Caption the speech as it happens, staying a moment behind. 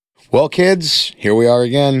Well, kids, here we are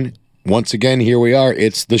again. Once again, here we are.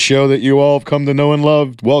 It's the show that you all have come to know and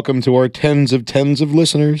love. Welcome to our tens of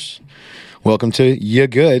listeners. Welcome to Ya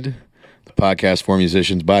Good, the podcast for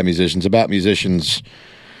musicians, by musicians, about musicians.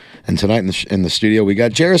 And tonight in the studio, we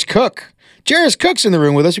got Jeiris Cook. Jeiris Cook's in the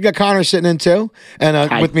room with us. We got Connor sitting in too.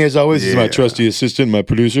 And with me, as always, is my trusty assistant, my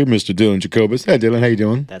producer, Mr. Dylan Jacobus. Hey, Dylan, how you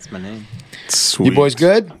doing? That's my name. Sweet. You boys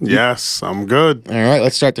good? Yes, I'm good. All right,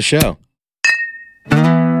 let's start the show.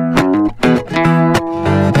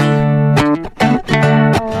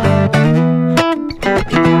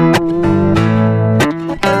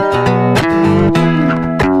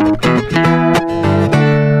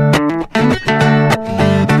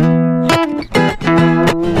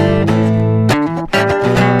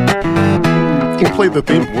 The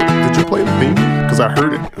theme. Did you play the theme? Because I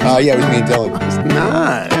heard it. Yeah, it was me and Dylan. It's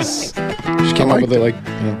nice. Just came up with it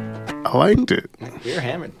I liked it. We were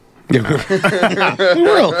hammered. we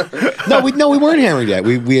were. No, we weren't hammered yet.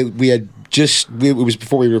 We had just. It was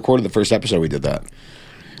before we recorded the first episode. We did that.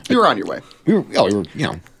 You were on your way. We were.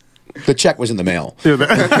 The check was in the mail. We were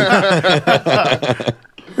there.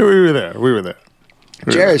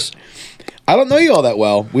 Jeiris, I don't know you all that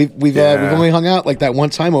well. We've only hung out like that one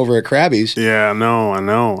time over at Krabby's. Yeah, I know,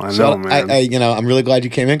 man. I'm really glad you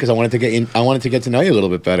came in because I wanted to get to know you a little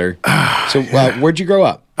bit better. So, where'd you grow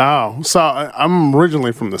up? Oh, so I'm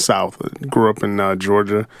originally from the South. I grew up in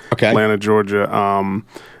Georgia, Atlanta, Georgia.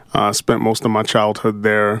 Spent most of my childhood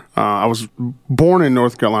there. I was born in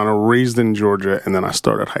North Carolina, raised in Georgia, and then I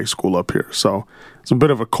started high school up here. So it's a bit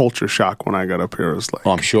of a culture shock when I got up here. It's like,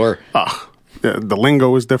 I'm sure. Yeah, the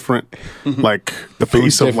lingo is different. Like the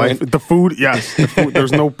pace of life. The food, yes.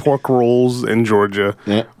 There's no pork rolls in Georgia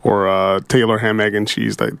or Taylor ham, egg, and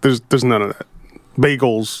cheese. Like there's none of that.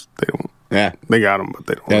 Bagels, they don't. Yeah, they got them, but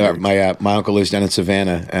they don't. Yeah, my uncle lives down in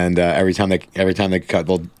Savannah, and every time they cut,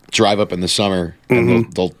 they'll drive up in the summer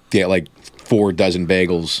and they'll get like 4 dozen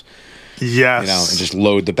bagels. Yes. And just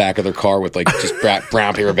load the back of their car with like just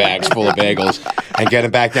brown paper bags full of bagels and get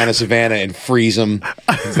them back down to Savannah and freeze them.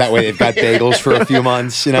 That way they've got bagels for a few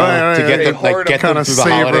months, to get them through the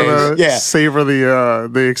holidays. Savor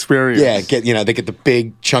the experience. Yeah, they get the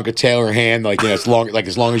big chunk of Taylor ham, as long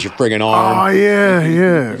as your friggin' arm. Oh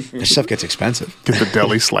yeah. This stuff gets expensive. Get the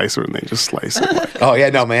deli slicer and they just slice it. Oh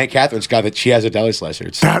yeah, no, man. Catherine's got that. She has a deli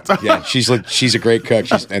slicer. She's a great cook.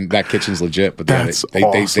 And that kitchen's legit. But they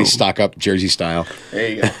stock up Jersey style. There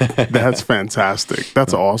you go. That's fantastic.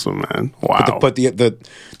 That's awesome, man. Wow. But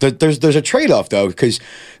there's a trade off though, because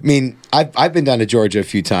I've been down to Georgia a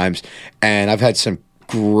few times and I've had some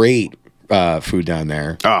great food down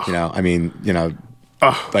there.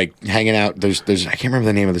 Like hanging out. There's I can't remember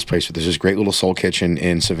the name of this place, but there's this great little soul kitchen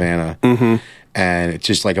in Savannah. Mm-hmm. And it's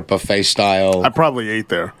just like a buffet style. I probably ate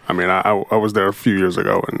there. I was there a few years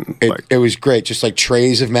ago, and it was great. Just like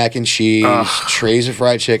trays of mac and cheese, trays of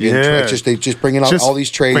fried chicken. Yeah. They just bring in all these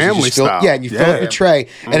trays. Family style. And you fill it in a tray,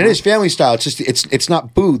 and it is family style. It's just it's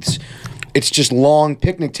not booths. It's just long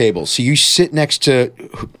picnic tables. So you sit next to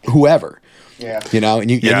whoever. Yeah. And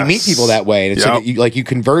you meet people that way, and it's you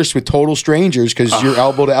converse with total strangers because you're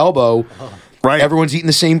elbow to elbow. Right. Everyone's eating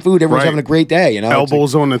the same food. Everyone's having a great day,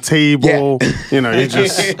 Elbows on the table. Yeah. You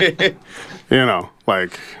just, you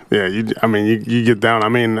get down.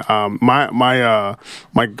 I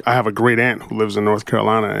have a great aunt who lives in North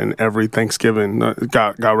Carolina, and every Thanksgiving,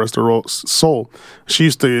 God rest her soul, she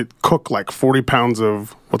used to cook like 40 pounds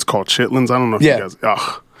of what's called chitlins. I don't know if you guys,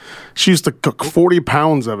 she used to cook 40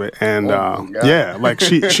 pounds of it, and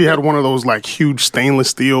she had one of those like huge stainless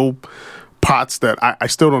steel pots that I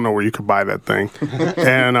still don't know where you could buy that thing.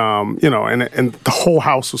 And, and the whole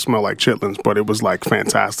house would smell like chitlins, but it was like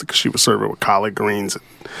fantastic because she would serve it with collard greens and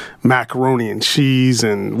macaroni and cheese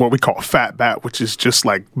and what we call fat bat, which is just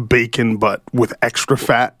like bacon, but with extra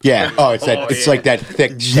fat. Yeah. Oh, it's like that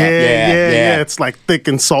thick stuff. Yeah. It's like thick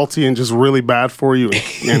and salty and just really bad for you.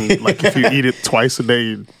 And like if you eat it twice a day,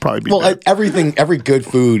 you'd probably be dead. Every good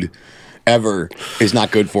food ever is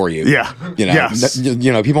not good for you. Yeah. Yes.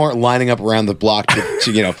 People aren't lining up around the block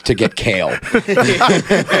to get kale. It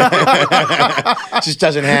just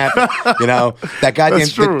doesn't happen. That goddamn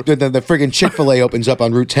the friggin' Chick-fil-A opens up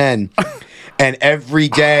on Route 10, and every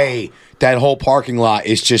day that whole parking lot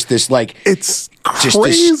is just this like it's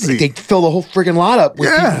crazy. They fill the whole friggin' lot up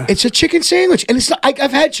with people. It's a chicken sandwich, and it's not.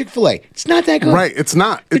 I've had Chick-fil-A. It's not that good. Right. It's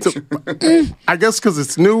not. I guess because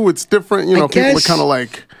it's new. It's different. People are kind of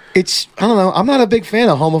like. I don't know. I'm not a big fan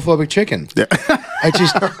of homophobic chicken. Yeah. I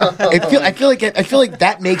feel like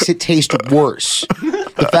that makes it taste worse.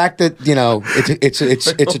 The fact that it's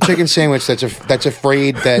a chicken sandwich that's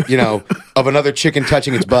afraid that of another chicken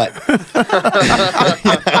touching its butt.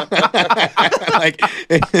 like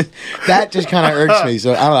that just kind of irks me.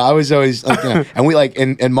 So I don't know. I was always like, and we like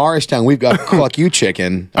in Morristown, we've got Cluck You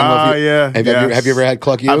chicken. Have you ever had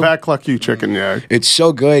Cluck You? I've had Cluck You chicken. Yeah, it's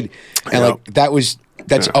so good, and like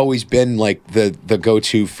that's always been like the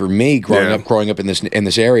go-to for me growing up in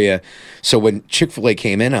this area. So when Chick-fil-A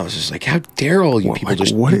came in, I was just like, how dare all you people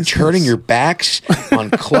just turning your backs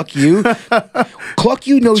on Cluck You? Cluck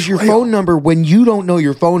You knows your phone number when you don't know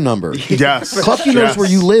your phone number. Yes. Cluck You knows where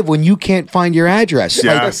you live when you can't find your address.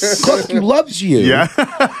 Yes. Like, Cluck You loves you. Yeah.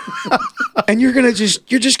 And you're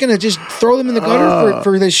just gonna throw them in the gutter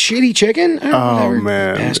for this shitty chicken? Oh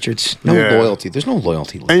man, bastards! No loyalty. There's no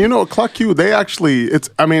loyalty left. And you know, Cluck You, they actually,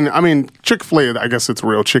 I mean, Chick-fil-A, I guess it's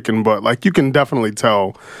real chicken, but like you can definitely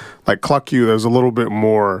tell, like Cluck You, there's a little bit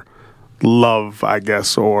more love, I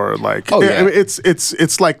guess, or like, I mean,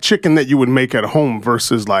 it's like chicken that you would make at home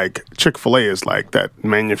versus like Chick-fil-A is like that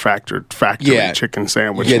manufactured factory chicken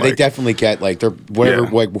sandwich. Yeah, they definitely get like they're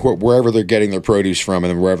wherever they're getting their produce from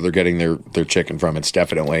and wherever they're getting their chicken from, it's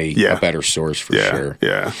definitely a better source for sure.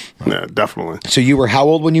 Yeah, definitely. So you were how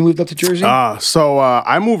old when you moved up to Jersey? So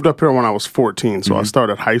I moved up here when I was 14, so I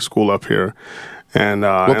started high school up here. And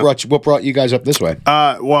what brought you guys up this way?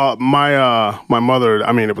 Well, my mother.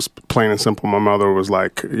 I mean, it was plain and simple. My mother was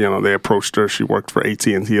like, they approached her. She worked for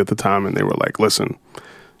AT&T at the time, and they were like, "Listen,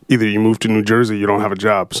 either you move to New Jersey, you don't have a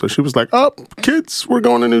job." So she was like, "Oh, kids, we're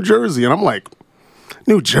going to New Jersey," and I'm like,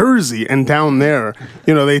 New Jersey, and down there,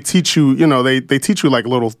 they teach you, they teach you like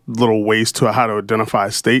little ways to how to identify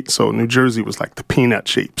a state. So New Jersey was like the peanut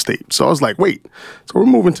shaped state. So I was like, wait, so we're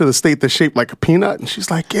moving to the state that's shaped like a peanut? And she's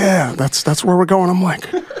like, yeah, that's where we're going. I'm like,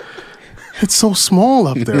 it's so small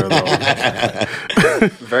up there, though.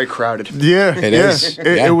 Very crowded. Yeah, it is.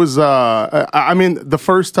 It was. I mean, the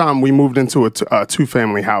first time we moved into a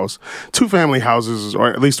two-family house, two-family houses, or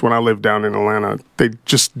at least when I lived down in Atlanta, they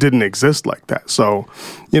just didn't exist like that. So,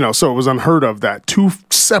 so it was unheard of that two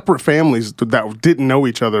separate families that didn't know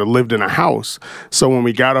each other lived in a house. So when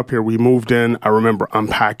we got up here, we moved in. I remember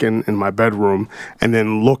unpacking in my bedroom and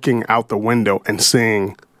then looking out the window and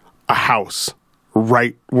seeing a house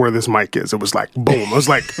right where this mic is. It was like, boom. I was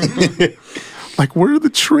like, like, where are the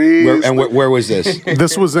trees? Where was this?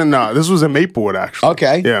 This was in Maplewood, actually.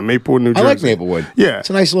 Okay. Yeah, Maplewood, New Jersey. I like Maplewood. Yeah. It's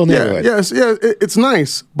a nice little neighborhood. It's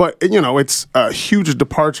nice, but, it's a huge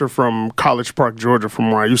departure from College Park, Georgia,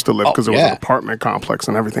 from where I used to live, because it was an apartment complex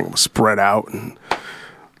and everything was spread out. And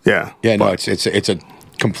it's a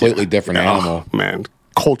completely different animal. Oh, man,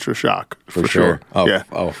 culture shock, for sure.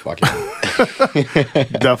 Oh, fuck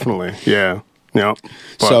it. Definitely, yeah. Yeah.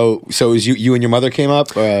 So as you and your mother came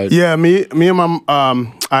up? Yeah, me and my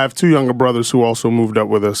I have two younger brothers who also moved up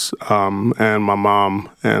with us, and my mom,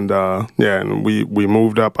 and and we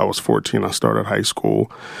moved up. I was 14. I started high school,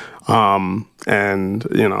 and at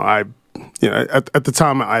the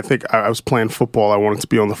time, I think I was playing football. I wanted to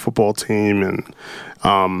be on the football team, and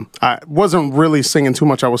I wasn't really singing too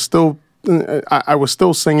much. I was still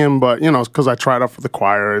singing, but, because I tried out for the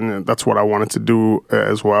choir, and that's what I wanted to do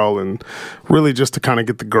as well. And really just to kind of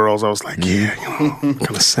get the girls, I was like, I'm going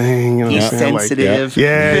to sing. He's sensitive. Like,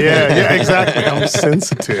 yeah, exactly. I'm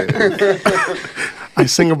sensitive. I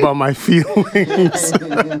sing about my feelings.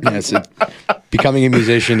 Yes, becoming a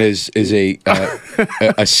musician is a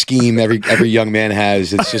scheme every young man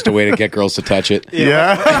has. It's just a way to get girls to touch it.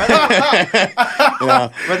 Yeah.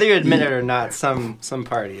 Whether you admit it or not, some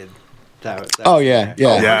party. Yeah.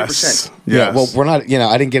 Yes. Yeah. Well, we're not.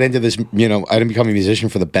 I didn't get into this. I didn't become a musician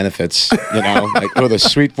for the benefits. Like the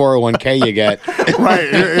sweet 401k you get.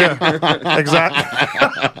 Right. Yeah.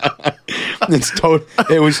 Exactly.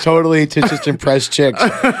 It was totally to just impress chicks,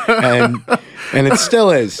 and it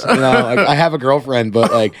still is. I have a girlfriend,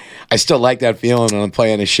 but like I still like that feeling when I'm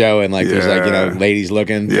playing a show and like there's like ladies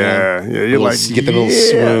looking. Yeah. You're like, you get the little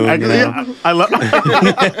swoon. I love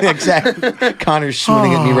exactly. Connor's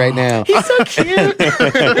swooning at me right now. He's so cute.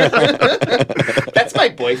 That's my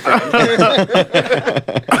boyfriend.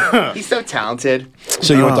 He's so talented.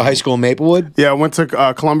 So you went to high school in Maplewood? Yeah, I went to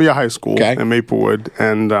Columbia High School in Maplewood,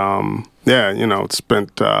 and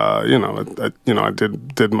spent I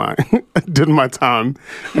did my did my time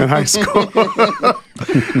in high school.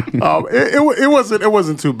 It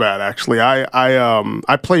wasn't too bad, actually.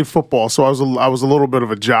 I played football, so I was a little bit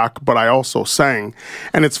of a jock, but I also sang.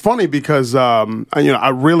 And it's funny because I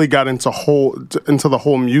really got into the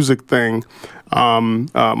whole music thing.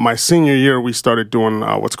 My senior year, we started doing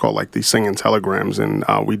what's called like these singing telegrams, and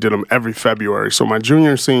we did them every February. So my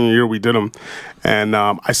junior and senior year, we did them, and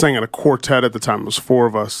I sang in a quartet at the time. It was four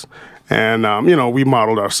of us, and we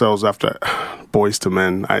modeled ourselves after Boys to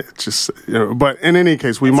Men. I just, but in any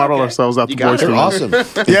case, we modeled okay. ourselves after You got Boys it. to They're Men.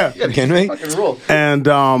 awesome. Yeah. Can we? Fucking rule.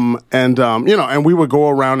 And we would go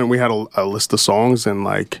around and we had a list of songs, and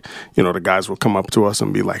like, the guys would come up to us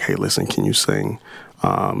and be like, "Hey, listen, can you sing,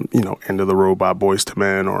 End of the Road by Boys to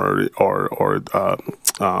Men or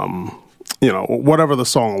whatever the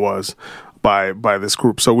song was by this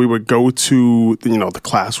group." So we would go to the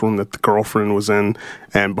classroom that the girlfriend was in,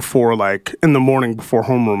 and before, like, in the morning before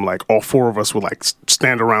homeroom, like, all four of us would like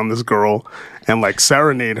stand around this girl and like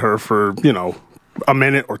serenade her for a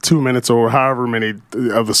minute or 2 minutes or however many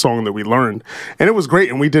of the song that we learned. And it was great,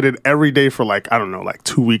 and we did it every day for like, I don't know, like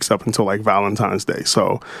 2 weeks up until like Valentine's Day.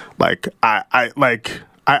 So like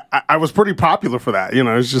I was pretty popular for that.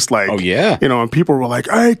 It's just like, Oh, yeah. And people were like,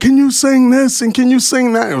 "Hey, can you sing this and can you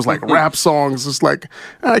sing that?" It was like rap songs. It's like,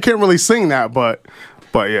 I can't really sing that, but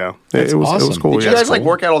yeah, it was awesome. cool. Did you Yeah. guys like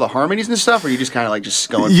work out all the harmonies and stuff, or you just kind of like just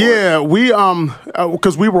going? For Yeah, we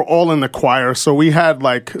because we were all in the choir, so we had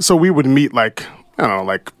we would meet like, I don't know,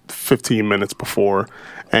 like 15 minutes before,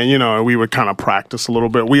 and we would kind of practice a little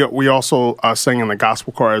bit. We also sang in the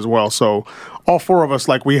gospel choir as well, so all four of us,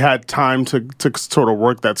 like, we had time to sort of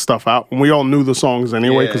work that stuff out, and we all knew the songs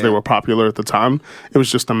anyway because they were popular at the time. It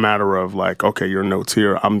was just a matter of like, okay, your notes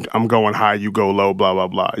here, I'm going high, you go low, blah blah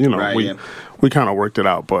blah. Right, we kind of worked it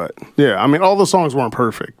out, but yeah, I mean, all the songs weren't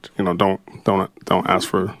perfect. Don't ask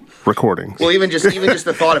for recordings. Well, even just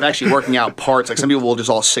the thought of actually working out parts, like some people will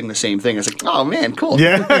just all sing the same thing. It's like, oh man, cool.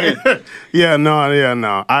 Yeah,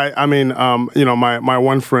 no. I mean, my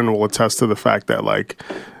one friend will attest to the fact that like,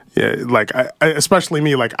 yeah, like I especially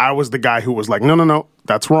me, like I was the guy who was like, no,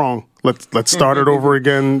 that's wrong. Let's start it over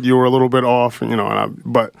again. You were a little bit off,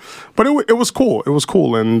 but it was cool. It was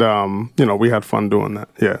cool, and we had fun doing that.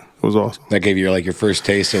 Yeah, it was awesome. That gave you like your first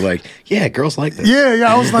taste of like, yeah, girls like this.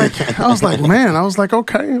 Yeah. I was like, man,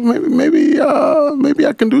 okay, maybe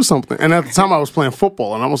I can do something. And at the time, I was playing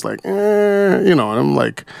football, and I was like, and I'm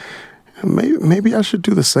like, maybe I should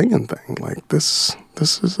do the singing thing. Like this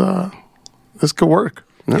could work.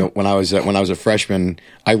 Yeah. When I was a freshman,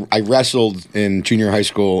 I wrestled in junior high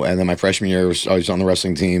school, and then my freshman year I was on the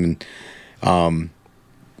wrestling team, and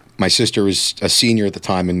my sister was a senior at the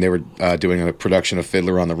time, and they were doing a production of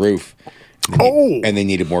Fiddler on the Roof, and they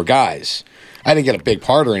needed more guys. I didn't get a big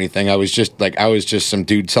part or anything. I was just some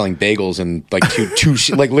dude selling bagels, and like two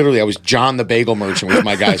like literally I was John the Bagel Merchant was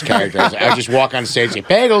my guy's character. I would just walk on stage and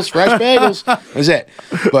say, "Bagels, fresh bagels." That was it.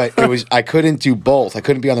 But I couldn't do both. I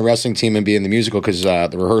couldn't be on the wrestling team and be in the musical because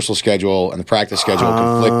the rehearsal schedule and the practice schedule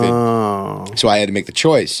conflicted. So I had to make the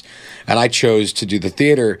choice, and I chose to do the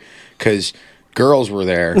theater because girls were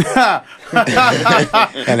there, and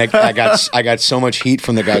I got so much heat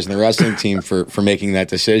from the guys in the wrestling team for making that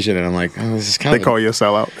decision, and I'm like, oh, this is kind They call you a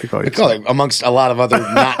sellout. They call you amongst a lot of other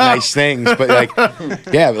not nice things, but like,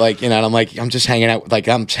 yeah, like, and I'm like, I'm hanging out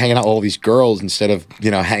with all these girls instead of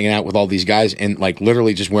hanging out with all these guys and like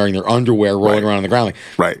literally just wearing their underwear, rolling around on the ground, like,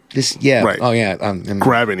 right, this, yeah, right. Oh yeah,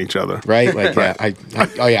 grabbing each other, right, like,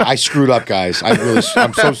 yeah, I screwed up, guys.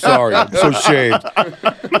 I'm so sorry. I'm so ashamed,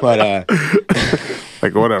 but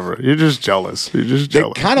like whatever. You're just jealous.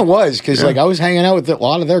 It kind of was because like I was hanging out with a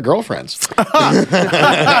lot of their girlfriends. I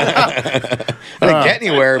didn't get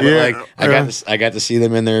anywhere, but like I got to see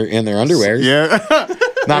them in their underwears. Yeah,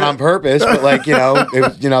 not on purpose, but like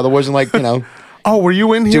there wasn't like Oh, were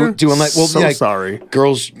you in here? Doing like, well, sorry.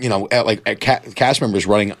 Girls, cast members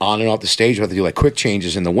running on and off the stage have to do like quick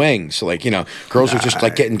changes in the wings. So like, girls are just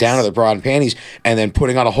like getting down to their bra and panties and then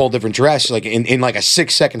putting on a whole different dress, like in like a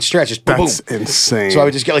 6-second stretch. Just boom, That's boom. insane. So I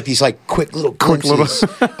would just get like these like quick little glimpses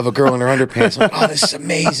of a girl in her underpants. I'm like, oh, this is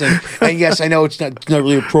amazing. And yes, I know it's not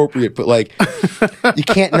really appropriate, but like, you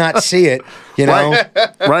can't not see it.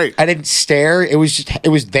 Right. I didn't stare. It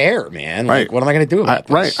was there, man. Like, Right. what am I going to do about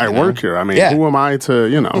this? Right. I work here. I mean, Yeah. who am I to,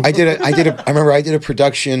 I remember I did a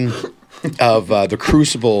production of The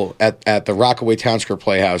Crucible at the Rockaway Town Square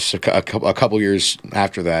Playhouse a couple years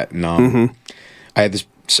after that, and I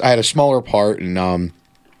had a smaller part, and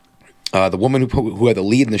the woman who had the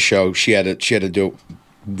lead in the show, she had to do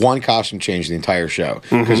one costume change the entire show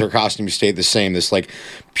because her costume stayed the same, this like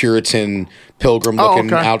Puritan pilgrim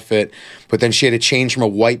looking outfit, but then she had to change from a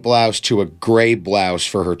white blouse to a gray blouse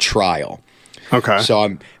for her trial. Okay.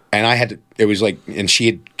 So it was like, and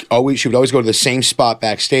she would always go to the same spot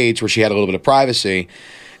backstage where she had a little bit of privacy.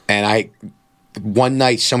 And one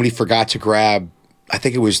night somebody forgot to grab I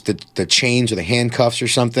think it was the chains or the handcuffs or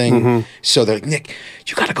something. Mm-hmm. So they're like, Nick,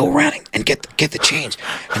 you got to go around and get the chains.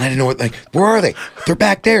 And I didn't know what, like, where are they? They're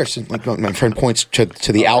back there. So like my friend points to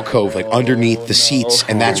the alcove, like underneath the seats,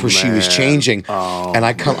 and that's where she was changing. And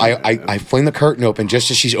I fling the curtain open just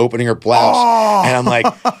as she's opening her blouse, and I'm like,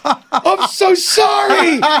 I'm so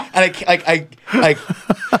sorry. And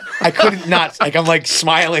I couldn't not, like, I'm like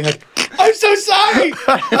smiling, like, I'm so sorry.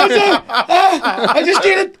 I just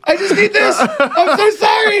need this. I'm so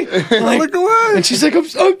sorry. Like, Look away. and she's like,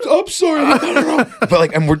 I'm sorry. I don't know. But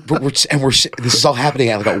like, and we're this is all happening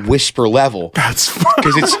at like a whisper level. That's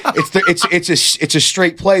Because it's a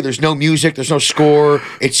straight play. There's no music. There's no score.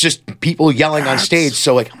 It's just people yelling on stage.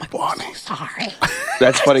 So like, I'm like, I'm sorry.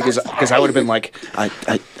 That's funny because I would have been like, I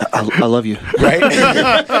love you. Right?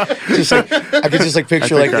 Just like, I could just like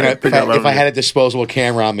picture like, you know, if I had a disposable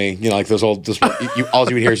camera on me, you know, like those old, all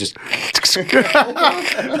you would hear is just click.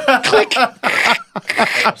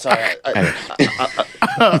 I'm sorry.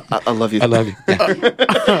 I love you. I love you.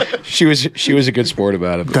 Yeah. She was a good sport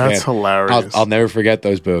about it. That's hilarious. I'll never forget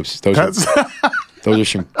those boobs. Those are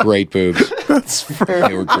some great boobs.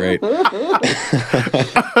 They were great.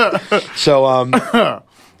 So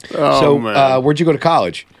where'd you go to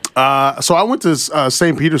college? So I went to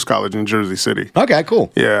St. Peter's College in Jersey City. Okay,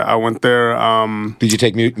 cool. Yeah, I went there. Did you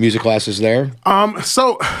take music classes there?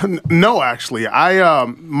 No, actually, I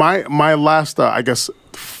my last I guess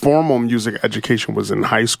formal music education was in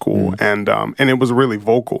high school, and it was really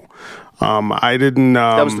vocal. I didn't.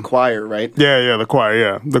 That was the choir, right? Yeah, the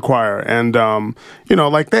choir, and you know,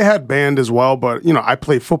 like they had band as well, but you know, I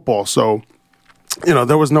played football, so. You know,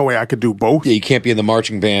 there was no way I could do both. Yeah, you can't be in the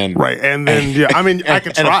marching band. Right, and then, I mean, I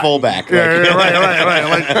could try. And a fullback. Yeah,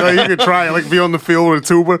 right. Like, you could try, like, be on the field with a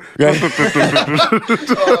tuba.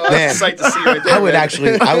 Man, Sight to see right there, I would man.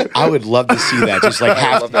 actually, I would love to see that. Just like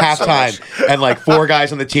halftime, and like 4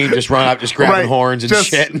 guys on the team just run up, just grabbing horns and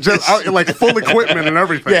shit. Just like full equipment and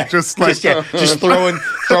everything. Yeah, just throwing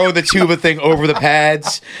the tuba thing over the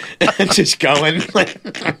pads and just going like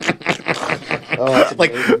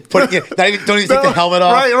don't even take the helmet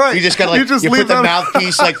off. Right. You just gotta You just you leave put the that-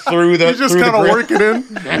 mouthpiece like through the. You just through the kind of grill. work it in.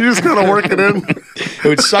 You just kind of work it in. It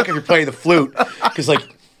would suck if you're playing the flute because like.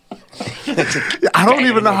 I don't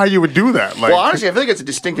even know how you would do that. Like, Well, honestly, I feel like it's a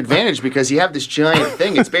distinct advantage because you have this giant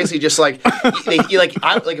thing. It's basically just like, if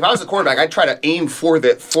I was the quarterback, I'd try to aim for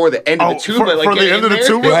the end of the tuba, for like the end of the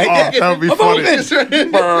tuba. Right? Oh, that would be funny.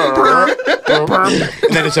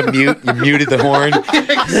 And then it's a mute. You muted the horn,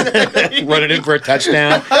 run it in for a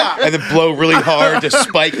touchdown, and then blow really hard to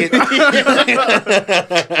spike it.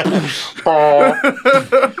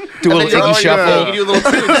 Do a little tiki shuffle. You can do a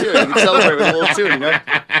little tune too. You can celebrate with a little tune, you know.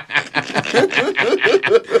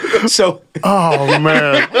 So, Oh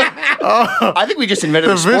man. I think we just invented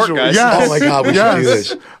The the sport, visual, guys. yes. oh my God, we should do Yes.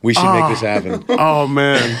 this. We should make this happen. Oh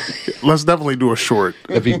man. Let's definitely do a short.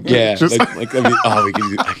 That'd be, yeah, Just- we can do.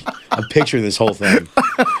 I'm picturing this whole thing.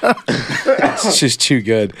 It's just too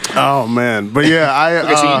good. Oh man. But yeah,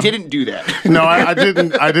 Okay, so you didn't do that. No, I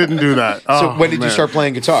didn't do that. So Oh, when did you man. start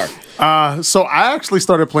playing guitar? So I actually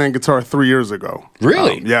started playing guitar 3 years ago.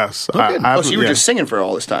 Really? Yes. good. I Oh, so you were just singing for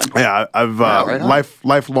all this time. Yeah, I've right on.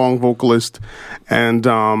 lifelong vocalist, and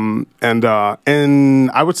I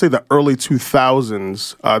would say the early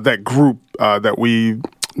 2000s, that group that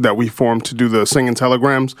we formed to do the singing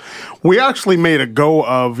telegrams, we actually made a go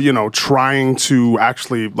of trying to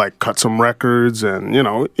actually like cut some records, and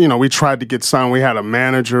we tried to get signed. We had a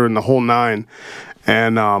manager and the whole nine.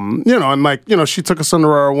 And, she took us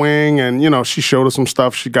under our wing, and, she showed us some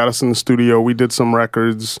stuff. She got us in the studio. We did some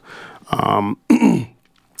records.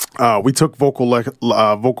 We took vocal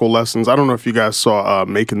lessons. I don't know if you guys saw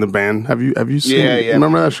Making the Band. Have you seen? Yeah.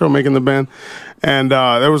 Remember that show, Making the Band? And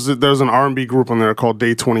there was an R&B group on there called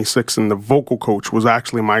Day 26, and the vocal coach was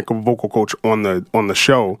actually my vocal coach on the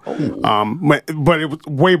show. But it was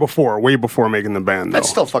way before Making the Band. That's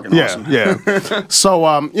though. still fucking awesome. Yeah. So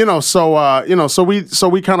we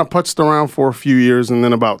kind of putzed around for a few years, and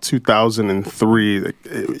then about 2003,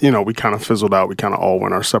 we kind of fizzled out. We kind of all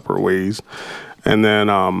went our separate ways. And then,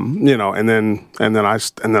 and then I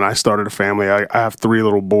started a family. I have 3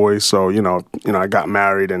 little boys, so I got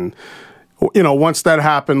married, and once that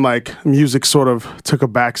happened, like music sort of took a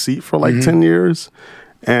back seat for like 10 years,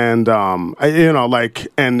 and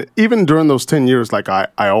and even during those 10 years, like I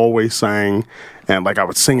always sang, and like I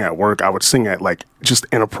would sing at work. I would sing at like just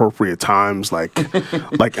inappropriate times, like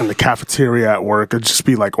like in the cafeteria at work, or just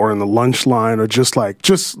be like, or in the lunch line, or just like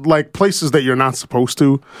places that you're not supposed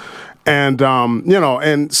to. And,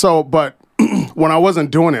 and so, but when I wasn't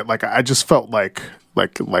doing it, like, I just felt like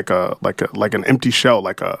an empty shell,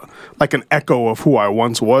 like an echo of who I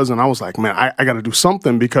once was. And I was like, man, I got to do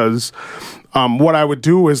something, because what I would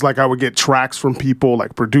do is, like, I would get tracks from people,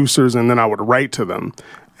 like producers, and then I would write to them.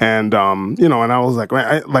 And, and I was like,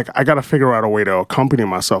 man, I got to figure out a way to accompany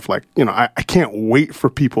myself. Like, I can't wait for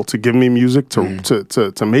people to give me music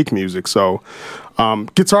to make music. So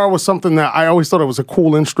guitar was something that I always thought it was a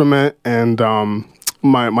cool instrument. And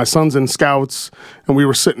my son's in Scouts, and we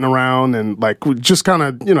were sitting around, and like, we just kind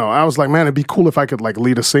of, I was like, man, it'd be cool if I could like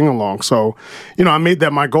lead a sing-along. So, I made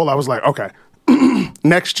that my goal. I was like, okay,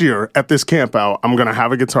 next year at this camp out, I'm gonna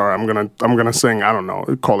have a guitar. I'm gonna sing. I don't know,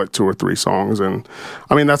 call it 2 or 3 songs, and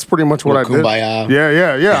I mean that's pretty much what I did. Kumbaya.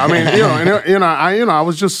 Yeah. I mean, I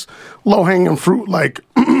was just low hanging fruit, like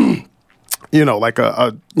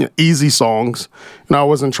easy songs. I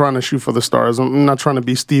wasn't trying to shoot for the stars. I'm not trying to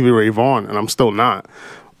be Stevie Ray Vaughan, and I'm still not.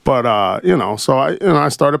 But so I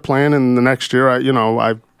started playing, and the next year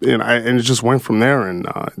and it just went from there, and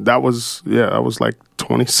that was like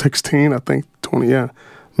 2016, I think.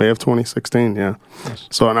 May of 2016, yeah. Nice.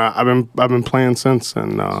 So and I've been playing since.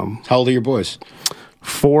 And how old are your boys?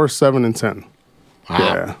 4, 7, and 10.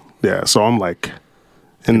 Wow. Yeah. So I'm like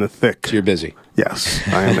in the thick. So you're busy. Yes,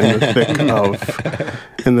 I am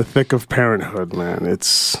in the thick of parenthood, man.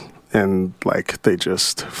 And like they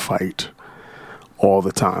just fight all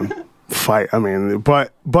the time. I mean,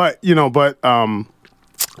 but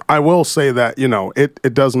I will say that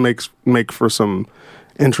it does make for some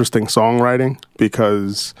interesting songwriting,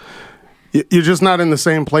 because you're just not in the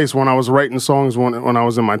same place. When I was writing songs when I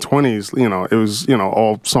was in my 20s, it was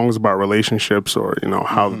all songs about relationships, or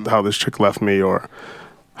how this chick left me, or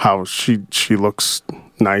how she looks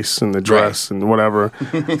nice in the dress, right, and whatever.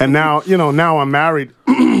 And now I'm married,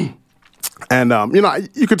 and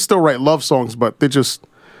you could still write love songs, but they're just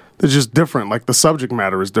different. Like the subject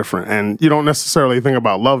matter is different, and you don't necessarily think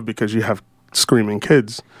about love because you have screaming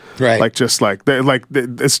kids. Right.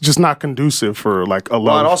 It's just not conducive for like a love.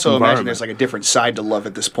 Well, I'd also imagine environment. there's like a different side to love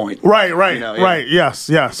at this point. Right. Right. Yes.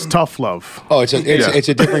 Tough love. Oh, it's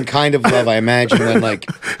a different kind of love, I imagine, than like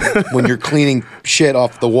when you're cleaning shit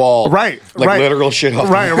off the wall. Right. Literal shit off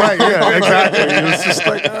the wall. Right. Yeah, exactly. It's just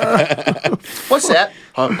like, what's that?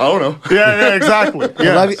 I don't know. Yeah, exactly.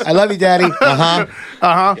 Yeah. I love you, Daddy. Yeah,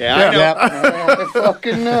 I know. Yeah. I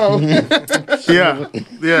fucking know. Yeah.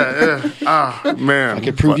 Ah, man. I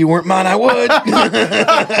could prove you weren't mine, I would.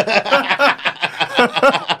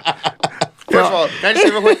 First of all, can I just say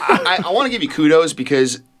real quick? I want to give you kudos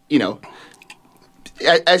because,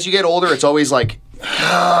 as you get older, it's always like,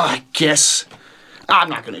 I guess I'm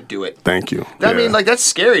not going to do it. Thank you. I mean, like, that's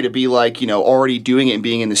scary to be like, already doing it and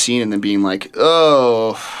being in the scene and then being like,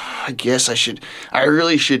 oh, I guess I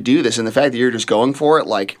really should do this. And the fact that you're just going for it,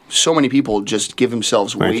 like, so many people just give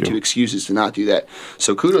themselves way too excuses to not do that.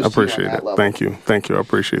 So kudos I appreciate to you on that it. level. Thank you. I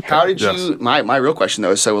appreciate that. How did you, my real question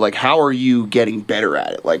though is, so like, how are you getting better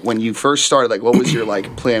at it? Like, when you first started, like, what was your,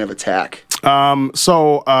 like, plan of attack?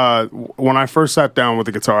 So when I first sat down with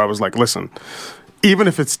the guitar, I was like, listen, even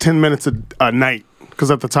if it's 10 minutes a night,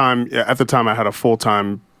 because at the time I had a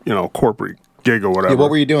full-time, corporate gig or whatever. Yeah,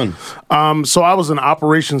 what were you doing? So I was an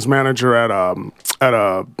operations manager at a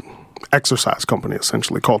exercise company,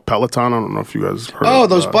 essentially, called Peloton. I don't know if you guys heard of Oh,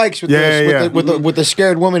 those bikes with with the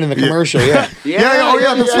scared woman in the commercial, yeah.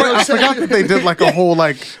 That's right. I forgot that they did like a whole,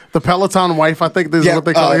 like, the Peloton wife, I think this is what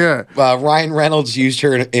they call it, Ryan Reynolds used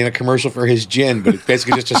her in a commercial for his gin, but it's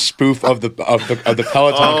basically just a spoof of the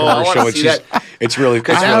Peloton commercial. It's really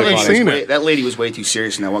I haven't seen it. That lady was way too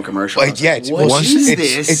serious in that one commercial. Like, yeah,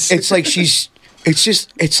 it's like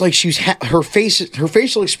she's her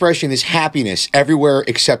facial expression is happiness everywhere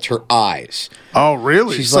except her eyes. Oh,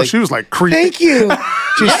 really? She was like creepy. Thank you.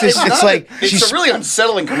 It's a really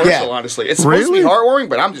unsettling commercial, honestly. It's supposed to be heartwarming,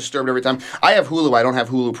 but I'm disturbed every time. I have Hulu. I don't have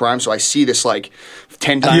Hulu Prime, so I see this like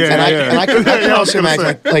 10 times. I can also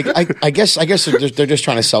imagine, I guess they're just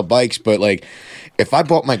trying to sell bikes, but like, if I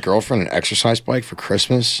bought my girlfriend an exercise bike for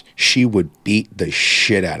Christmas, she would beat the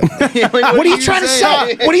shit out of me. What are you trying to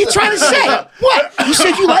say? What are you trying to say? What? You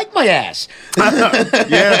said you like my ass.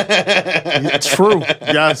 Yeah, true.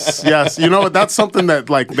 Yes. You know, that's something that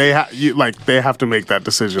they have to make that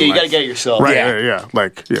decision. Yeah, you got to get it yourself. Right. Yeah.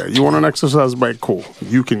 You want an exercise bike? Cool.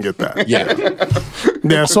 You can get that.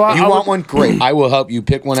 Yeah. So you want one? Great. I will help you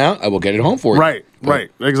pick one out. I will get it home for you.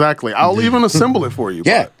 Right. Exactly. I'll even assemble it for you.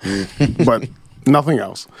 Yeah. But nothing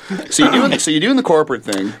else. So you're doing the corporate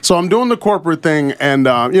thing. So I'm doing the corporate thing, and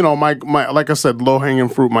my like I said, low hanging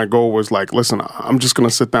fruit. My goal was like, listen, I'm just gonna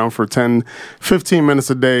sit down for 10, 15 minutes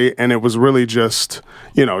a day, and it was really just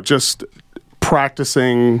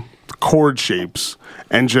practicing chord shapes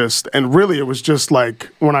and really it was just like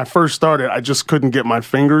when I first started, I just couldn't get my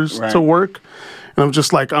fingers to work, and I'm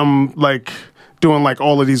just like doing like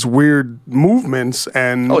all of these weird movements,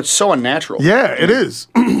 and it's so unnatural. Yeah, it is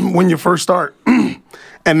when you first start.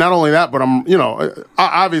 And not only that, but I'm,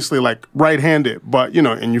 obviously like right-handed, but,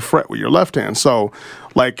 and you fret with your left hand. So,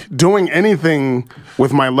 like, doing anything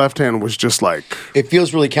with my left hand was just like... It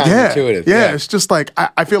feels really counterintuitive. Yeah, it's just like,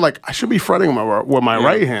 I feel like I should be fretting with my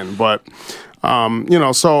right hand, but... and it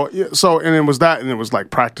was that, and it was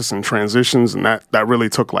like practicing transitions, and that really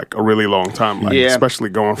took like a really long time,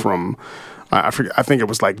 especially going from... I think it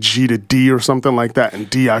was like G to D or something like that, and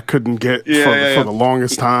D I couldn't get for the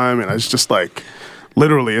longest time, and it's just like...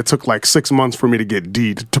 Literally, it took like 6 months for me to get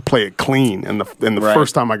D to play it clean. And the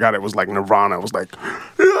first time I got it was like Nirvana. I was like,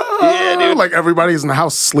 yeah, dude. Like everybody's in the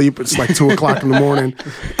house asleep. It's like 2 o'clock in the morning.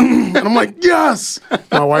 And I'm like, yes.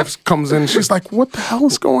 My wife comes in. She's like, what the hell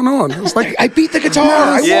is going on? I was like, I beat the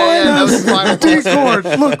guitar. Yes, that was the final D chord.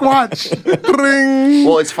 Look, watch. Ring.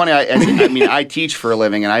 Well, it's funny. I teach for a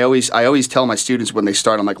living, and I always tell my students when they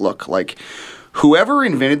start, I'm like, look, like, whoever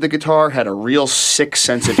invented the guitar had a real sick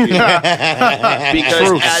sense of humor.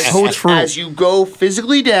 Because as you go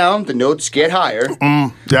physically down, the notes get higher.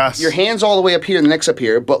 Yes. Your hand's all the way up here and the neck's up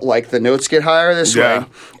here, but like the notes get higher this way.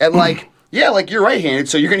 And like, like you're right-handed,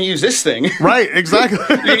 so you're going to use this thing. Right, exactly.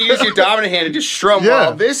 You're going to use your dominant hand to just strum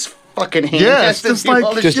while this fucking hand has to just do like-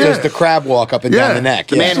 all this Just shit. does the crab walk up and down the neck.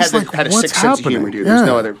 The man Just had, like, had a what's sick sense of humor, happening? dude.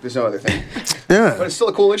 Yeah. There's no other thing. Yeah. But it's still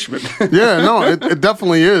a cool instrument. Yeah, no, it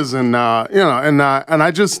definitely is, and I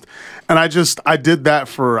did that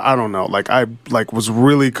for, I don't know, like I was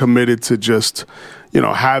really committed to just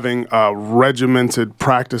having a regimented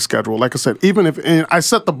practice schedule. Like I said, even if I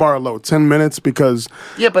set the bar low, 10 minutes, because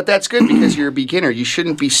But that's good because you're a beginner. You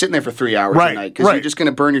shouldn't be sitting there for 3 hours a night because you're just going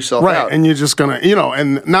to burn yourself out. And you're just gonna,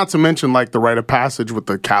 and not to mention like the rite of passage with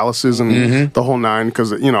the calluses and the whole nine.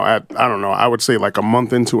 Because I don't know, I would say like a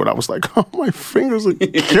month into it, I was like, oh, my fingers are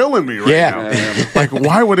killing me right now. Like,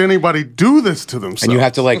 why would anybody do this to themselves? And you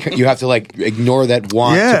have to ignore that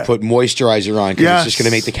want to put moisturizer on because it's just going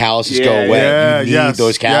to make the calluses go away. You need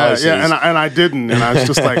those calluses. Yeah, and I didn't, and I was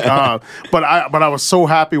just like, but I was so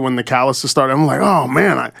happy when the calluses started. I'm like, oh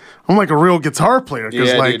man, I'm like a real guitar player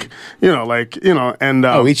because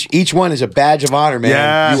each one is a badge of honor, man.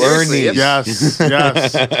 Yes, you earn these.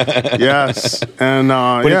 Yes,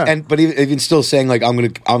 and but even still saying like I'm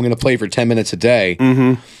gonna play for 10 minutes a day.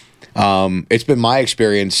 It's been my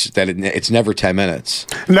experience that it's never 10 minutes.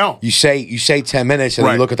 No, you say 10 minutes and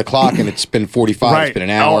then you look at the clock and it's been 45. It's been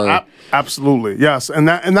an hour. Absolutely, yes, and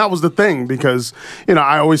that was the thing because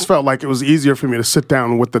I always felt like it was easier for me to sit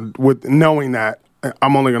down with knowing that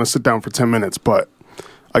I'm only going to sit down for 10 minutes, but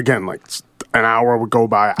again, like an hour would go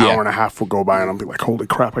by, hour and a half would go by, and I'll be like, holy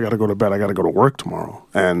crap, I got to go to bed, I got to go to work tomorrow,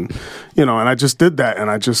 and and I just did that, and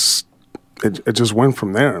it just went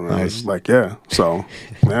from there, and I was like, so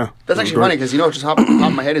That's actually funny because what just popped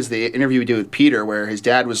in my head is the interview we did with Peter where his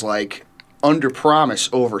dad was like, under promise,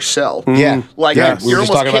 oversell. Yeah. Like, you're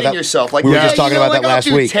almost kidding yourself. Like, we were just talking about that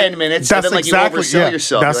last week. 10 minutes, That's and then exactly, you oversell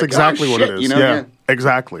yourself. That's exactly what it is. Yeah.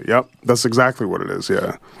 Exactly. Yep. That's exactly what it is.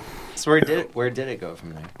 Yeah. So where did it go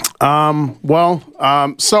from there?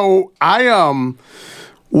 So I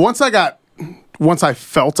once I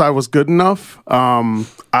felt I was good enough,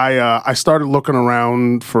 I started looking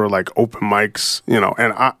around for like open mics,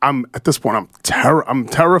 and I'm at this point I'm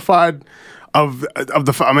terrified of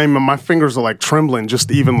the. I mean, my fingers are like trembling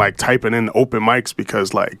just even like typing in open mics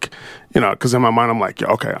because because in my mind I'm like,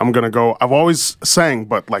 okay, I'm gonna go. I've always sang,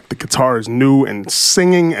 but like the guitar is new and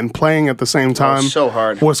singing and playing at the same time. So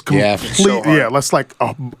hard. Was complete. So hard. That's like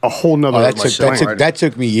a whole nother. That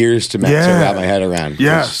took me years to wrap my head around.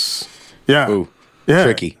 Yes. Yeah. Ooh. Yeah.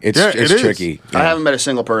 Tricky. It's tricky. I haven't met a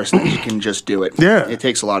single person that can just do it. Yeah. It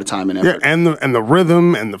takes a lot of time and effort. Yeah, and the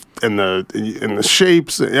rhythm and the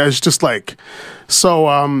shapes. It's just like so.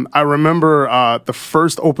 I remember the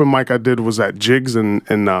first open mic I did was at Jigs in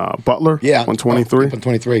Butler. Yeah, 123.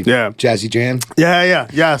 123. Yeah, Jazzy Jan.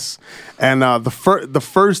 Yes. And the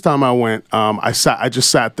first time I went, I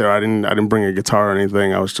just sat there. I didn't bring a guitar or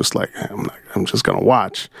anything. I was just like, I'm just gonna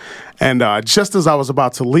watch. And just as I was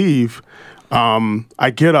about to leave.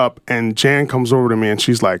 I get up and Jan comes over to me and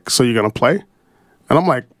she's like, so you're going to play? And I'm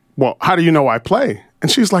like, well, how do you know I play?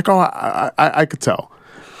 And she's like, oh, I could tell.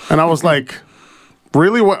 And I was like,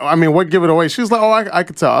 really? What give it away? She's like, oh, I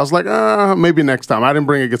could tell. I was like, maybe next time. I didn't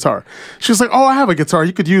bring a guitar. She's like, oh, I have a guitar.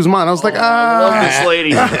 You could use mine. I was like, I love this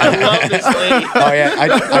lady. I love this lady. Oh, yeah.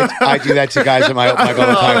 I do that to guys at my all the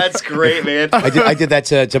time. Oh, that's great, man. I did that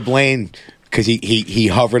to Blaine. because he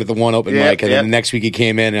hovered at the one open mic, and then the next week he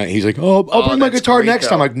came in and he's like, "Oh, I'll bring my that's guitar great, next though.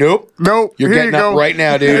 time." I'm like, "Nope, you're Here getting you up go. right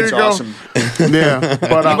now, dude." Here It's you go. awesome. Yeah,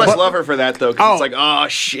 but You must love her for that though, because it's like, oh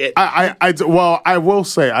shit. I will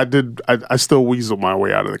say I still weasel my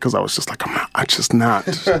way out of it because I was just like, I'm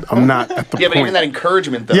not at the Yeah, point. but even that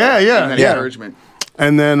encouragement though. Yeah. Encouragement.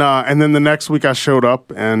 And then the next week I showed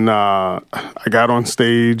up and I got on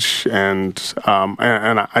stage and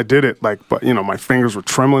I did it but my fingers were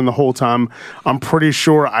trembling the whole time. I'm pretty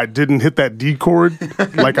sure I didn't hit that D chord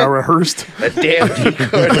like I rehearsed. That damn D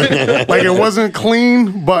chord. Like it wasn't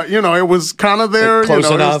clean, but it was kind of there. Close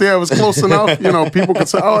enough. It was close enough. People could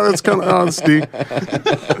say, "Oh, that's kind of it's D."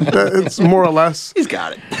 It's more or less. He's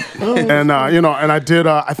got it. And and I did.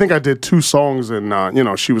 I think I did 2 songs, and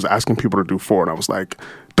she was asking people to do 4, and I was like,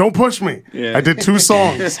 "Don't push me." Yeah. I did 2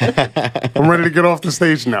 songs. I'm ready to get off the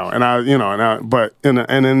stage now, and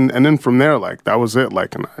then from there, that was it.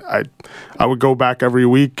 And I would go back every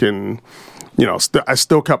week, and I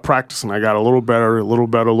still kept practicing. I got a little better,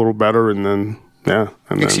 and then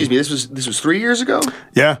Excuse me, this was 3 years ago?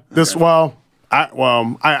 Yeah,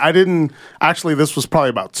 I didn't actually. This was probably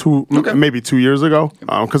about maybe 2 years ago,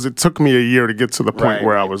 because it took me a year to get to the point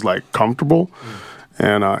where I was comfortable,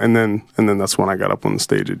 and then that's when I got up on the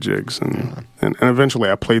stage at Jigs, and eventually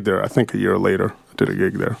I played there. I think a year later, I did a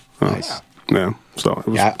gig there. Nice. Yeah. So it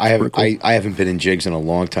was I haven't been in Jigs in a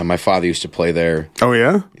long time. My father used to play there. Oh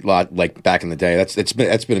yeah. A lot, back in the day. That's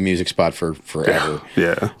been a music spot for forever.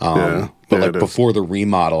 Yeah. But before the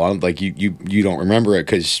remodel, I don't you don't remember it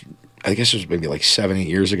because I guess it was maybe 7-8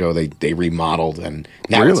 years ago they remodeled, and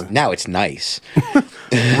now it's nice.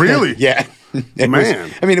 Really? Yeah.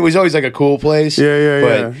 Man. It was always a cool place.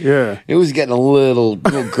 Yeah. It was getting a little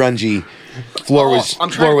grungy. Floor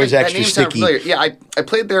was extra sticky. Yeah, I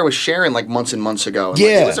played there with Sharon months and months ago. And,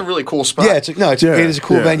 it was a really cool spot. Yeah, it is a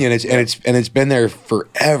cool venue, and it's been there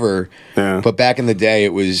forever. Yeah. But back in the day,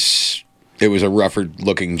 it was a rougher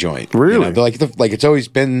looking joint. Really? It's always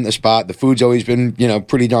been a spot. The food's always been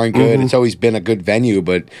pretty darn good. Mm-hmm. It's always been a good venue,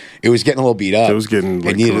 but it was getting a little beat up. It was getting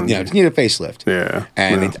it needed it needed a facelift. Yeah.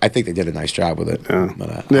 And I think they did a nice job with it. Yeah. But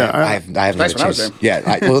I haven't had a nice when I was chance. there.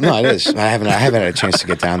 Yeah. No, it is. I haven't had a chance to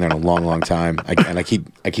get down there in a long time. I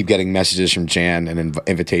keep getting messages from Jan and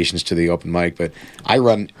invitations to the open mic, but I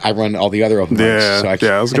run all the other open mics.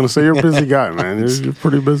 Yeah. I was gonna say you're a busy guy, man. You're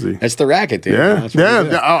pretty busy. That's the racket, dude. Yeah. That's what we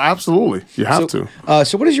do. Oh, absolutely. You have to.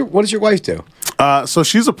 So what does your wife do? So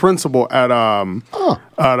she's a principal at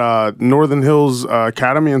Northern Hills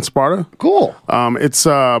Academy in Sparta. Cool. It's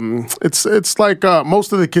like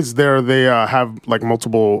most of the kids there, they have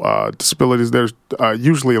multiple disabilities. There's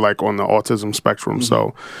usually on the autism spectrum.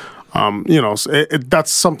 Mm-hmm. So,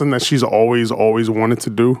 that's something that she's always wanted to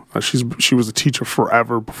do. She was a teacher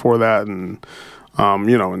forever before that, and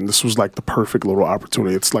and this was the perfect little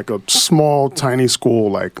opportunity. It's a small, tiny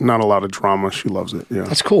school, not a lot of drama. She loves it. Yeah,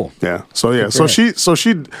 That's cool. Yeah. So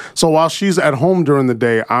while she's at home during the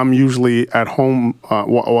day, I'm usually at home.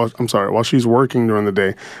 While she's working during the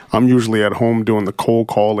day, I'm usually at home doing the cold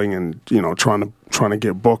calling and trying to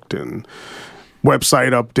get booked and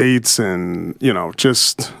website updates and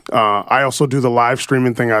I also do the live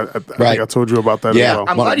streaming thing. I think I told you about that. Yeah. as well.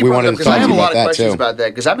 I'm glad you brought it up because I have a lot of questions about that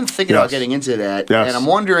because I've been thinking about getting into that, and I'm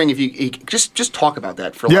wondering if you just talk about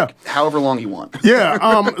that for however long you want.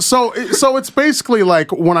 Yeah. So it's basically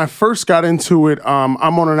when I first got into it, I'm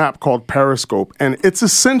on an app called Periscope, and it's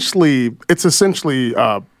essentially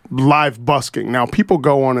live busking. Now people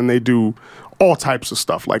go on and they do all types of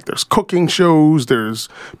stuff. There's cooking shows, there's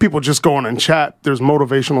people just go on and chat, there's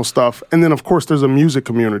motivational stuff, and then of course there's a music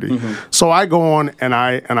community. Mm-hmm. So I go on and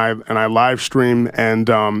I live stream and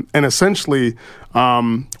essentially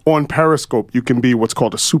on Periscope you can be what's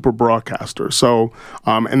called a super broadcaster. So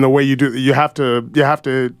and the way you do, you have to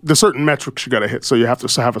there's certain metrics you got to hit. So you have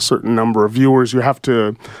to have a certain number of viewers. You have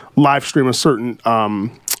to live stream a certain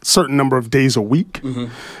number of days a week.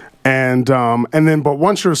 Mm-hmm. And then, but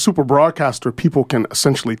once you're a super broadcaster, people can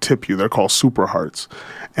essentially tip you. They're called super hearts.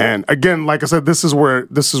 And again, like I said, this is where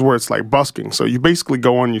it's like busking. So you basically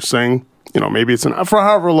go on, you sing, maybe it's for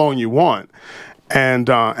however long you want, and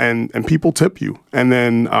people tip you. And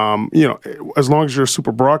then, as long as you're a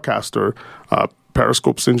super broadcaster,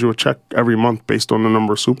 Periscope sends you a check every month based on the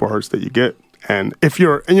number of super hearts that you get. And if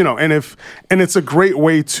you're, and it's a great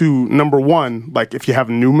way to, number one, if you have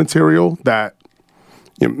new material that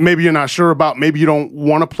maybe you're not sure about, maybe you don't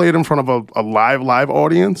want to play it in front of a live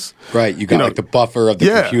audience. Right, you got the buffer of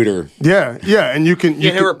the computer. Yeah, and you can...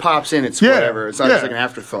 whenever it pops in, it's whatever. It's not just an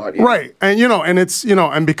afterthought. Yeah. Right, and and it's,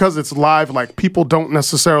 and because it's live, people don't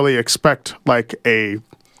necessarily expect a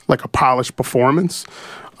polished performance.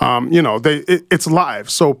 it's live,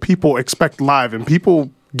 so people expect live, and people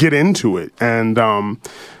get into it. And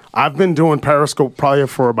I've been doing Periscope probably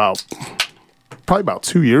for about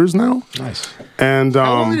 2 years now. Nice. And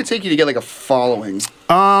how long did it take you to get like a following?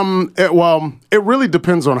 It really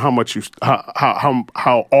depends on how much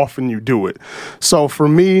how often you do it. So for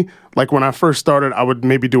me, like when I first started, I would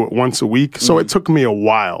maybe do it once a week. So it took me a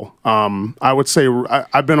while. I would say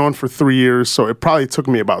I've been on for 3 years, so it probably took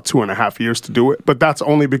me about 2.5 years to do it. But that's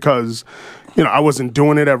only because, I wasn't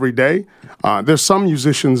doing it every day. There's some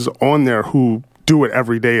musicians on there who do it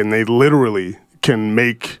every day, and they literally can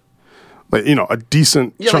make a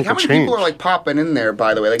decent chunk how of many change. people are like popping in there?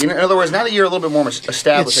 By the way, like in other words, now that you're a little bit more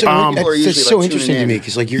established, It's like, people are usually it's so like, interesting to tuning me in.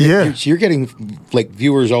 because like you're getting like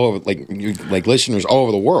viewers all over, like listeners all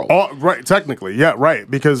over the world. Oh, right, technically, yeah, right,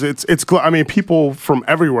 because it's I mean, people from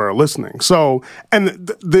everywhere are listening. So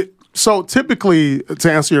so typically, to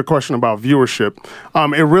answer your question about viewership,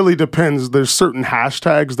 it really depends. There's certain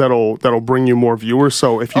hashtags that'll bring you more viewers.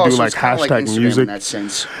 So if you do so like it's kinda hashtag like Instagram music, in that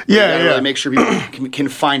sense. Yeah, You gotta yeah. really make sure people can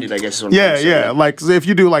find it. I guess. Is what I'm yeah, trying to say. like if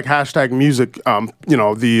you do like hashtag music,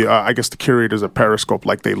 I guess the curators at Periscope,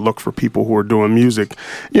 like they look for people who are doing music,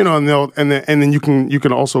 and then you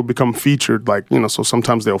can also become featured, like so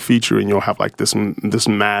sometimes they'll feature and you'll have like this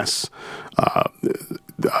mass,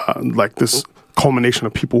 like this culmination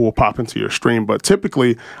of people who will pop into your stream. But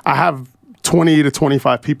typically I have 20 to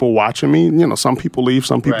 25 people watching me. Some people leave,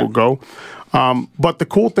 some people Right. go. But the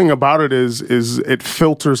cool thing about it is it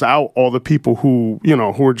filters out all the people who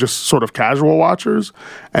are just sort of casual watchers,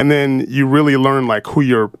 and then you really learn like who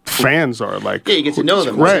your fans are. Like, Yeah, you get to know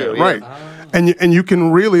them, right? too, yeah. Right. And you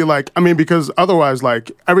can really because otherwise,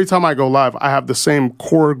 like every time I go live, I have the same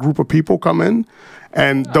core group of people come in,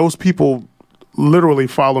 and those people literally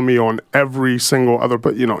follow me on every single other,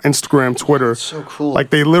 Instagram, Twitter. so cool. Like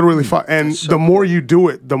they literally follow, and so the more you do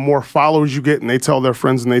it, the more followers you get, and they tell their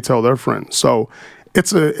friends, and they tell their friends. So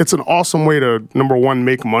it's an awesome way to, number one,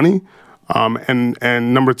 make money,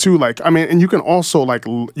 and number two, and you can also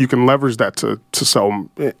you can leverage that to sell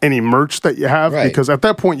any merch that you have, Right. because at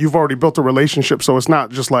that point you've already built a relationship. So it's not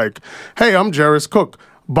just like, hey, I'm Jeiris Cook,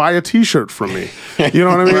 buy a T-shirt from me. You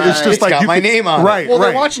know what I mean? Right. It's just It's like got you my could- name on it. right, Well,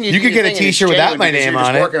 they're right. watching you. You do could your get a thing, and it's T-shirt without genuine my because name you're just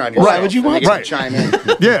on it. working on Right. yourself, Would you and they want- get to right. chime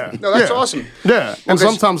in. Yeah. No, that's yeah. awesome. Yeah. And 'cause-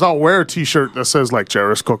 sometimes I'll wear a T-shirt that says like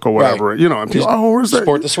Jeiris Cook or whatever, Right. and people, where's that?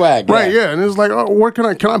 Sport the swag, Right, yeah. yeah. And it's like, where can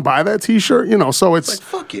I buy that T-shirt? So it's, Like,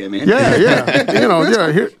 fuck yeah, man.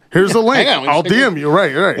 yeah. Here's the link. Hang on, I'll let's take DM you.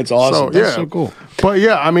 Right. It's awesome. That's so cool. But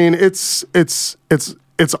yeah, I mean, it's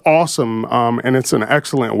awesome, and it's an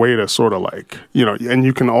excellent way to sort of and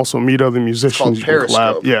you can also meet other musicians. You can collab.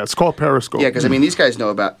 Periscope. Yeah, it's called Periscope. Yeah, because I mean, these guys know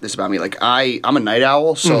about this about me. Like, I'm a night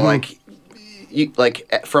owl, so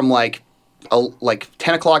from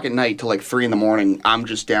 10 o'clock at night to 3 in the morning, I'm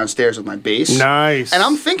just downstairs with my bass. Nice. And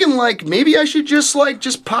I'm thinking maybe I should just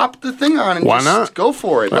pop the thing on and Why just not? go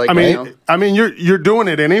for it. I mean, you're doing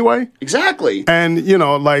it anyway. Exactly. And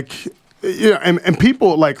and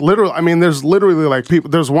people literally. I mean, there's literally people.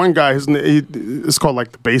 There's one guy. It's called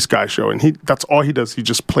the Bass Guy Show, and that's all he does. He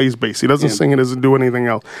just plays bass. He doesn't sing. He doesn't do anything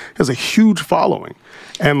else. He has a huge following,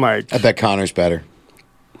 and I bet Connor's better.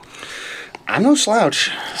 I'm no slouch.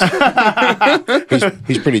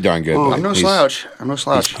 He's pretty darn good. I'm no slouch. I'm no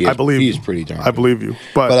slouch. I believe he's you. pretty darn. I believe you.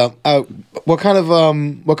 But what kind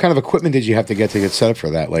of equipment did you have to get set up for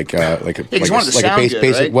that? Like a you wanted to sound basic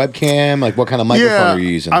good, right? webcam. Like what kind of microphone are you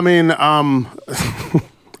using? I mean,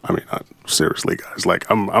 seriously, guys.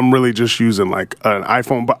 I'm really just using an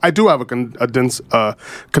iPhone, but I do have a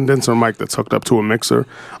condenser mic that's hooked up to a mixer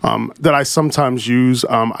that I sometimes use.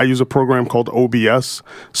 I use a program called OBS.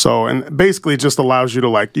 So, and basically, it just allows you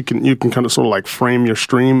to you can kind of sort of frame your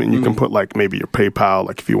stream, and you can put maybe your PayPal,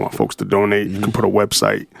 if you want folks to donate. You can put a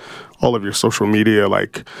website, all of your social media.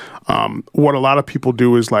 What a lot of people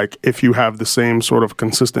do is if you have the same sort of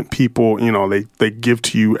consistent people, they give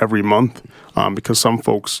to you every month. Because some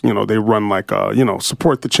folks, they run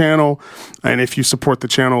support the channel, and if you support the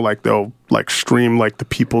channel, they'll stream the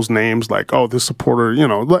people's names, this supporter,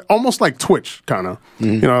 almost like Twitch kind of.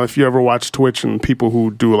 If you ever watch Twitch and people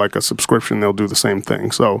who do a subscription, they'll do the same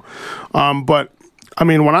thing. So, but I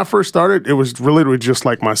mean, when I first started, it was literally just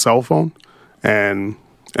my cell phone, and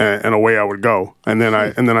away I would go, and then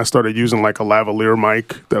I started using a lavalier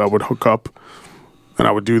mic that I would hook up. And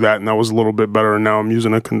I would do that, and that was a little bit better. And now I'm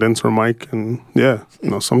using a condenser mic, and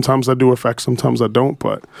sometimes I do effects, sometimes I don't.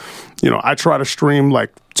 But I try to stream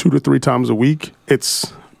 2 to 3 times a week.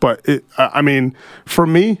 I mean, for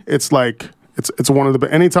me, it's it's one of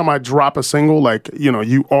the. Anytime I drop a single,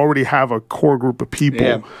 you already have a core group of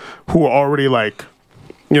people who are already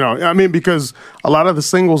You know, I mean, because a lot of the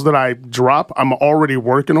singles that I drop, I'm already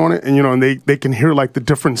working on it, and you know, and they can hear like the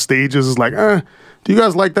different stages. It's like, do you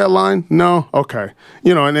guys like that line? No, okay.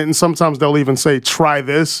 You know, and then sometimes they'll even say, try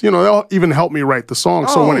this. You know, they'll even help me write the song.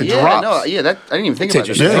 So when it drops, that I didn't even think about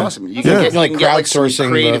that. That's awesome. You can get like crowdsourcing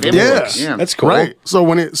creative inputs. Yeah, that's cool. Right. So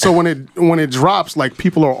when it drops, like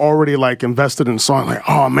people are already like invested in the song. Like,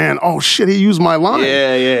 oh man, oh shit, he used my line.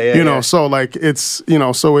 Yeah. You know, so like it's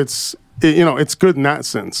it's good in that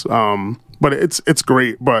sense. But it's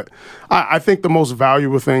great. But I think the most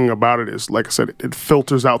valuable thing about it is, like I said, it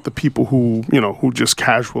filters out the people who just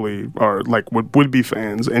casually are like would be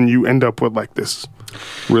fans, and you end up with like this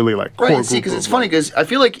really like core right. See, because it's funny because I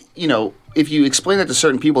feel like if you explain that to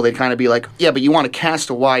certain people, they'd kind of be like, yeah, but you want to cast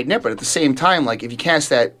a wide net. But at the same time, like, if you cast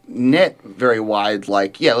that net very wide,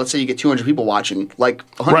 like, yeah, let's say you get 200 people watching, like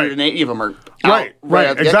 180 of them are out right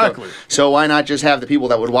out the exactly. get-go. So why not just have the people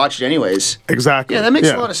that would watch it anyways? Exactly. Yeah, that makes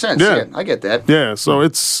a lot of sense. Yeah, I get that. Yeah, so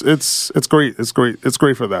it's great. It's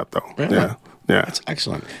great for that, though. Yeah. Yeah, that's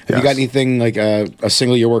excellent. Have you got anything like a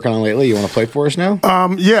single you're working on lately? You want to play for us now?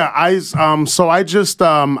 So I just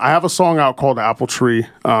I have a song out called Apple Tree.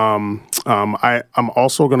 I'm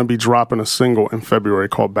also going to be dropping a single in February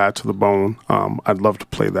called Bad to the Bone. I'd love to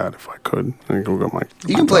play that if I could. You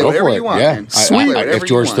can play whatever you want. Yeah, man. Sweet. If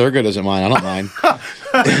George Thurgood doesn't mind, I don't mind.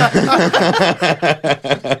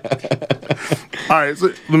 All right,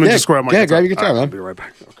 so let me just grab my guitar. Yeah, grab your guitar, man. I'll be right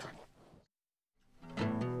back. Okay.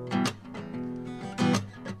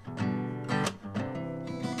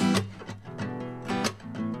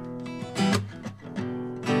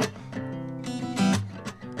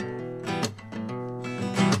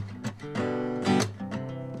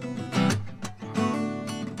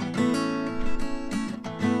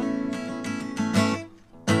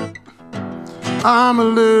 I'm a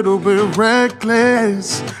little bit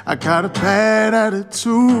reckless. I got a bad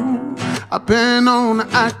attitude. I've been on to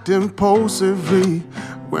act impulsively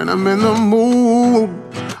when I'm in the mood.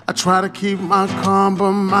 I try to keep my calm,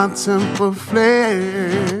 but my temper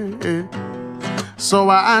flares. So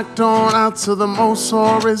I act on out to the most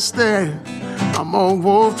sorry stare. I'm a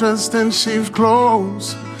wolf dressed in sheep's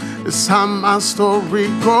clothes. It's how my story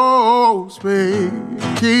goes, babe.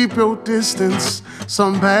 Keep your distance,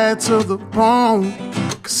 some bad to the bone.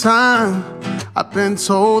 Cause I've been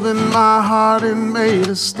told in my heart it made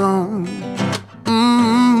of stone.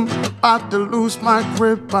 About to lose my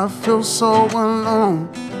grip, I feel so alone.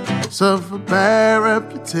 Suffer bad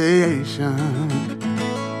reputation,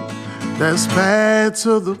 that's bad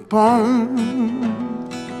to the bone.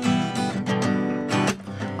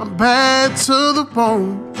 I'm bad to the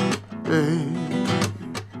bone.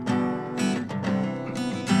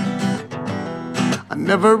 I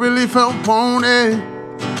never really felt wanted,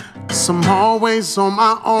 cause I'm always on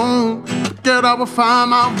my own. Figured I would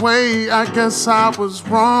find my way, I guess I was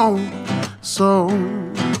wrong. So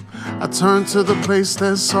I turned to the place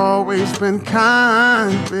that's always been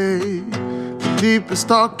kind, babe. The deepest,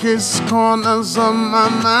 darkest corners of my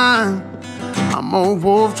mind. I'm a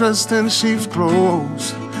wolf dressed in sheep's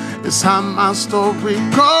clothes. It's how my story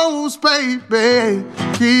goes, baby.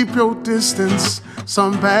 Keep your distance,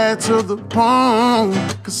 some bad to the bone.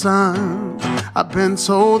 Cause I've been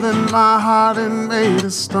told in my heart it made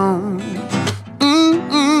of stone.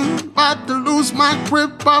 About to lose my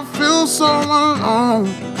grip, I feel so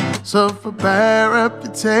alone. Suffer bad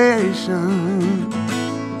reputation,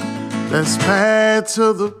 that's bad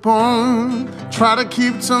to the bone. Try to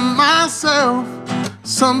keep to myself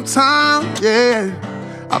sometimes, yeah.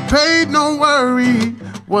 I paid no worry,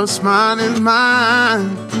 what's mine is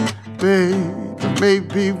mine, babe.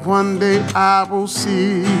 Maybe one day I will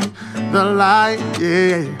see the light,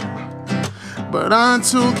 yeah. But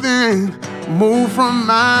until then, move from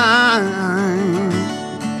mine.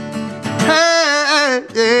 Hey,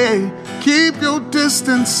 yeah, keep your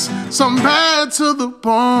distance, some bad to the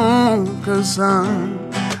bone. Cause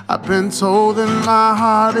I've been told in my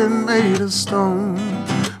heart it made of stone.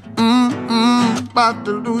 About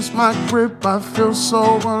to lose my grip, I feel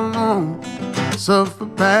so alone. Suffer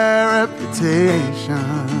bad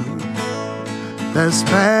reputation, that's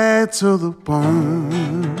bad to the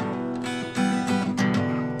bone.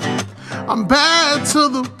 I'm bad to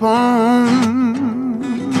the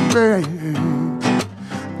bone, baby.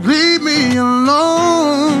 Leave me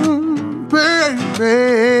alone,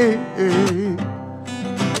 baby.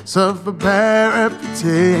 Suffer bad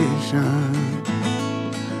reputation,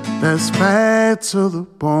 that's bad to the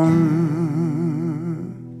bone.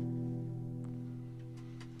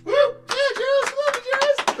 Woo! Yeah, Jeiris, love you,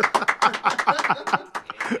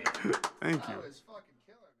 Jeiris. Thank you.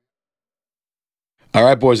 All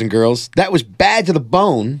right, boys and girls. That was Bad to the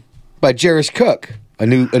Bone by Jeiris Cook. A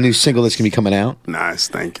new single that's going to be coming out. Nice.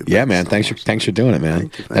 Thank you. Yeah, man. Thanks for doing it, man.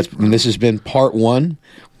 This has been part 1.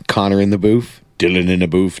 Connor in the booth. Dylan in the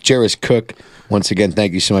booth. Jeiris Cook. Once again,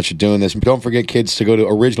 thank you so much for doing this. Don't forget, kids, to go to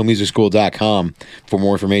originalmusicschool.com for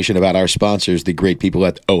more information about our sponsors, the great people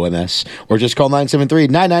at OMS, or just call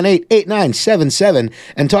 973-998-8977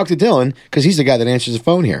 and talk to Dylan, because he's the guy that answers the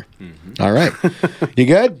phone here. Mm-hmm. All right. You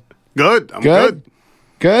good? Good. I'm good.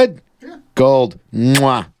 Good? Yeah. Gold.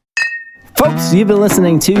 Mwah. Folks, you've been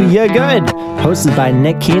listening to You Good, hosted by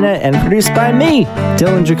Nick Keena and produced by me,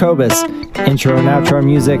 Dylan Jacobus. Intro and outro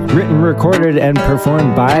music written, recorded, and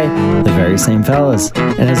performed by the very same fellas.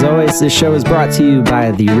 And as always, this show is brought to you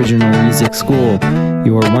by the Original Music School,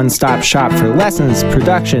 your one-stop shop for lessons,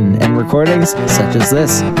 production, and recordings such as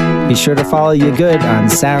this. Be sure to follow You Good on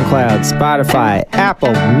SoundCloud, Spotify,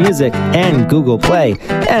 Apple Music, and Google Play.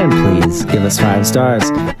 And please give us 5 stars.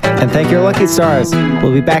 And thank your lucky stars.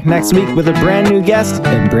 We'll be back next week with a brand new guest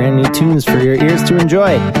and brand new tunes for your ears to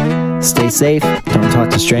enjoy. Stay safe, don't talk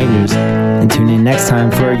to strangers, and tune in next time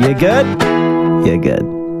for You Good? You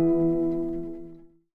Good.